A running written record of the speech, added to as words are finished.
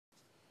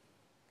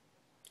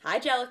Hi,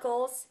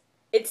 Jellicles.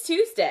 It's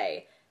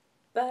Tuesday.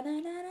 As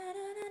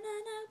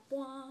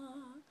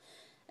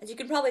you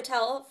can probably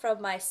tell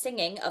from my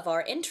singing of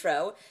our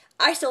intro,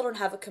 I still don't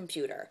have a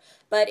computer,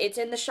 but it's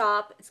in the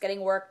shop, it's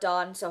getting worked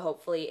on, so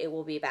hopefully it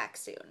will be back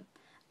soon.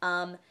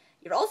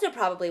 You're also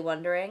probably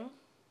wondering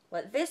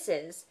what this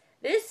is.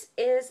 This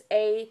is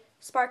a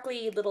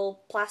sparkly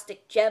little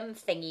plastic gem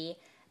thingy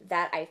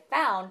that I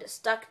found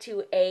stuck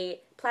to a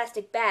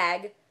plastic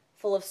bag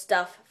full of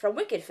stuff from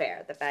Wicked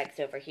Fair. The bag's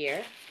over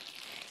here.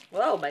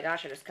 Whoa, my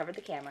gosh, I just covered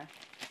the camera.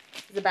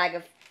 It's a bag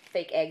of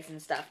fake eggs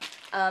and stuff.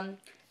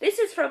 This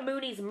is from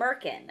Mooney's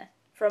Merkin.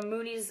 From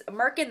Mooney's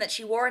Merkin that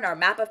she wore in our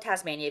Map of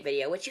Tasmania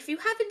video, which if you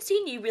haven't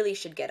seen, you really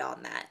should get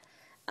on that.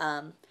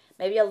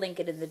 Maybe I'll link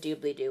it in the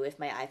doobly-doo if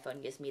my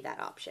iPhone gives me that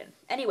option.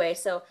 Anyway,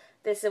 so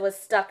this was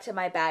stuck to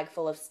my bag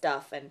full of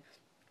stuff, and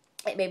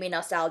it made me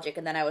nostalgic,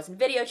 and then I was in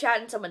video chat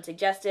and someone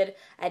suggested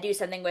I do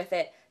something with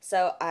it,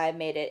 so I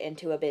made it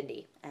into a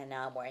bindi, and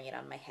now I'm wearing it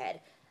on my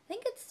head. I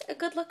think it's a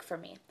good look for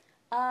me.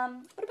 What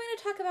am I going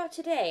to talk about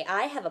today?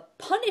 I have a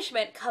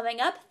punishment coming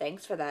up,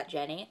 thanks for that,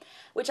 Jenny,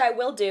 which I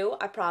will do,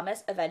 I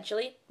promise,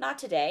 eventually. Not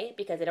today,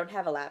 because I don't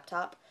have a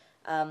laptop.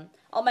 All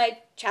my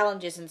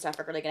challenges and stuff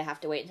are really going to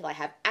have to wait until I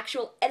have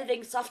actual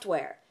editing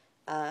software.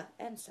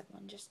 And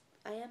someone just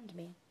IM'd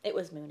me. It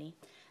was Mooney.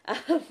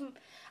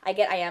 I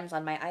get IMs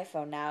on my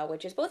iPhone now,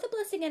 which is both a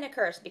blessing and a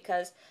curse,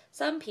 because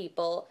some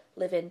people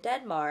live in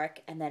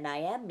Denmark and then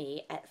IM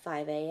me at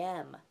 5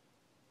 a.m.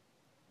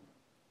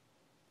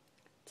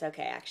 It's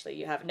okay, actually.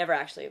 You have never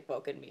actually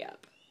woken me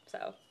up,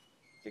 so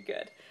you're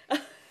good.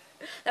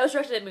 That was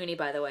directed at Mooney,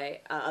 by the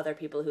way. Other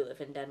people who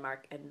live in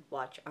Denmark and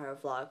watch our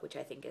vlog, which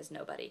I think is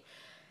nobody.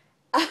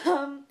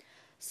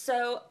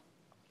 So,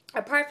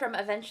 apart from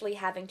eventually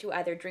having to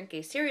either drink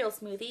a cereal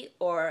smoothie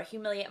or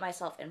humiliate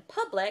myself in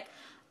public,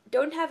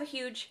 don't have a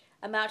huge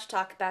amount to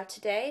talk about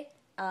today.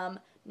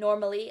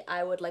 Normally,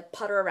 I would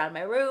putter around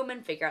my room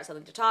and figure out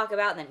something to talk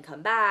about and then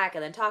come back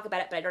and then talk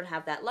about it, but I don't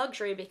have that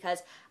luxury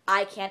because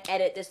I can't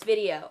edit this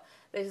video.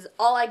 This is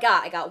all I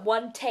got. I got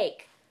one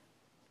take.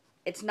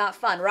 It's not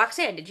fun.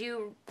 Roxanne, did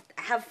you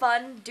have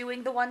fun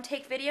doing the one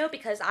take video?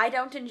 Because I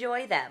don't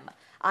enjoy them.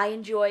 I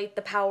enjoy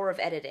the power of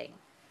editing.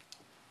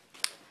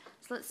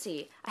 So let's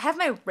see. I have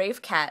my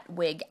Rave Cat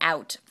wig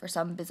out for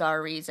some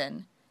bizarre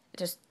reason.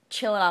 Just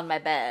chilling on my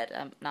bed.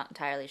 I'm not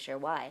entirely sure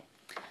why.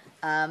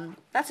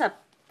 That's a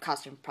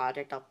costume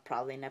project I'll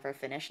probably never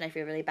finish, and I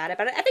feel really bad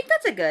about it. I think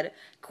that's a good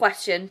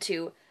question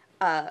to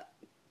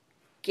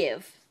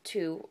give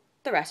to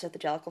the rest of the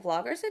Jellicle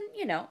vloggers and,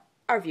 you know,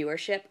 our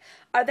viewership.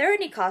 Are there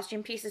any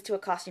costume pieces to a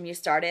costume you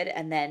started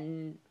and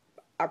then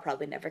are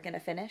probably never going to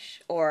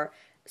finish? Or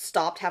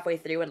stopped halfway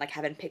through and,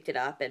 haven't picked it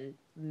up in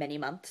many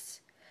months?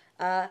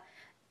 Tell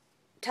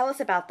us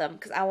about them,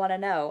 because I want to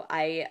know.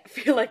 I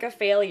feel like a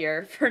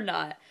failure for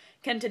not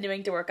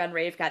continuing to work on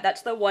Rave Cat.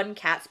 That's the one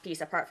Cats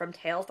piece, apart from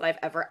Tails, that I've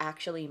ever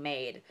actually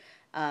made.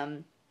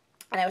 And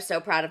I was so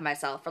proud of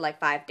myself for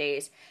 5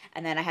 days,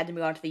 and then I had to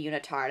move on to the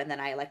unitard, and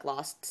then I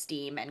lost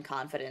steam and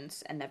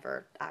confidence and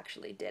never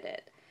actually did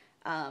it.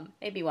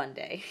 Maybe one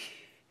day.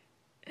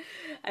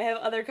 I have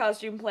other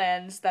costume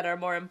plans that are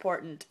more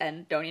important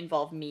and don't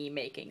involve me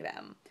making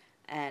them.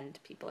 And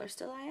people are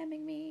still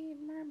IMing me.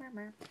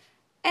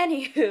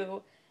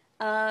 Anywho,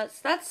 so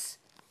that's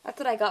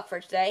what I got for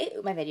today.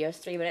 My video is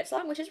 3 minutes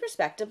long, which is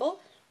respectable.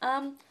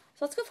 So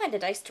let's go find a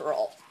dice to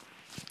roll.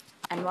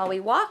 And while we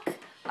walk,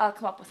 I'll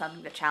come up with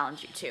something to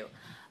challenge you too.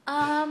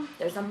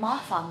 There's a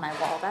moth on my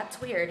wall.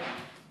 That's weird.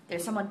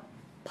 There's someone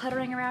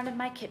puttering around in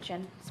my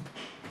kitchen.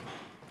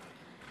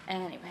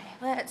 Anyway,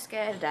 let's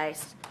get a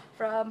dice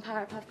from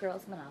Powerpuff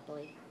Girls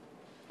Monopoly.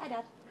 Hi,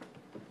 Dad.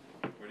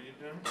 What are you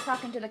doing?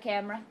 Talking to the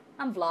camera.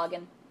 I'm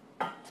vlogging.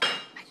 My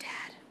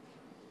dad.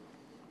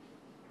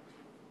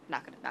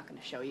 Not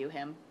gonna show you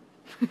him.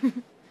 Let's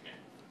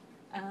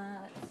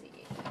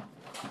see.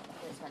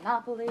 There's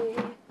Monopoly.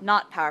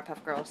 Not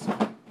Powerpuff Girls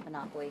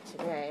Monopoly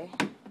today.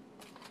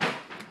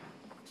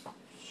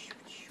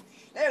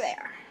 There they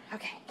are.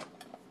 Okay.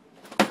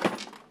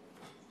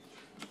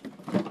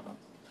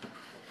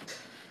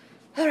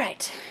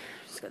 Alright.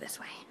 Let's go this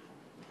way.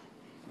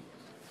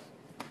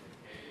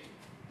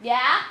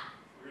 Yeah?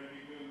 We're going to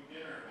be doing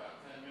dinner in about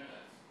 10 minutes.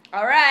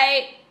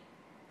 Alright.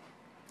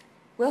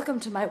 Welcome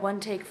to my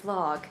one-take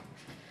vlog.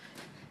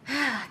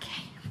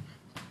 Okay.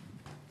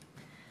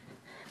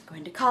 I'm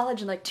going to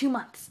college in 2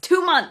 months.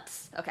 2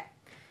 months! Okay.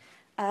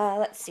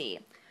 Let's see.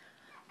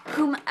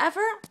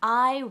 Whomever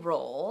I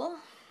roll...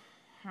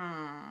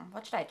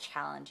 what should I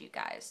challenge you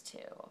guys to?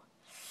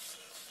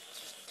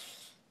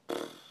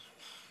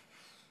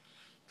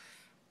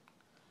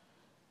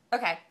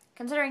 Okay.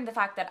 Considering the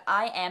fact that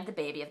I am the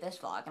baby of this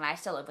vlog, and I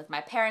still live with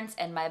my parents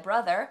and my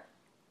brother,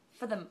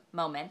 for the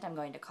moment, I'm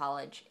going to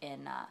college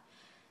in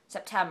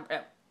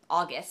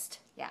August,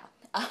 yeah.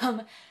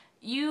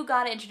 You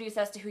gotta introduce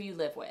us to who you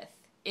live with.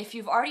 If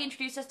you've already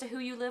introduced us to who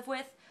you live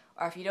with,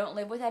 or if you don't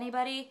live with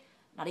anybody,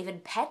 not even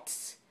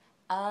pets,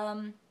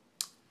 then,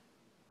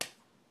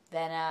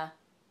 I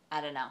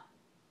don't know.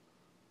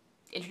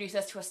 introduce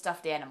us to a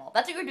stuffed animal.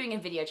 That's what we were doing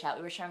in video chat.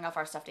 We were showing off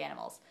our stuffed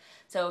animals.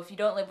 So if you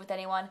don't live with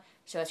anyone,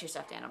 show us your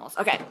stuffed animals.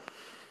 Okay. I'm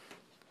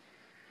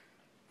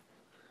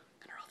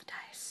gonna roll the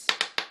dice.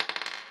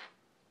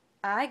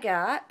 I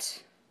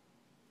got,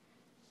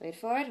 wait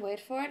for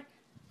it.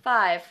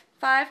 5.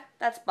 5,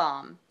 that's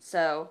bomb.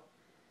 So,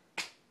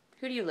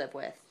 who do you live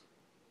with?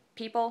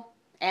 People?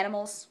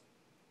 Animals?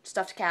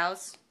 Stuffed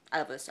cows? I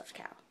live with a stuffed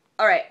cow.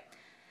 Alright.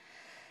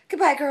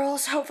 Goodbye,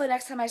 girls. Hopefully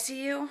next time I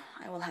see you,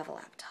 I will have a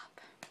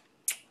laptop.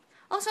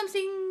 Also, I'm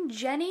seeing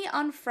Jenny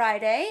on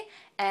Friday,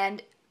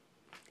 and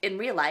in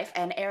real life,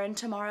 and Erin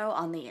tomorrow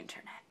on the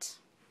internet.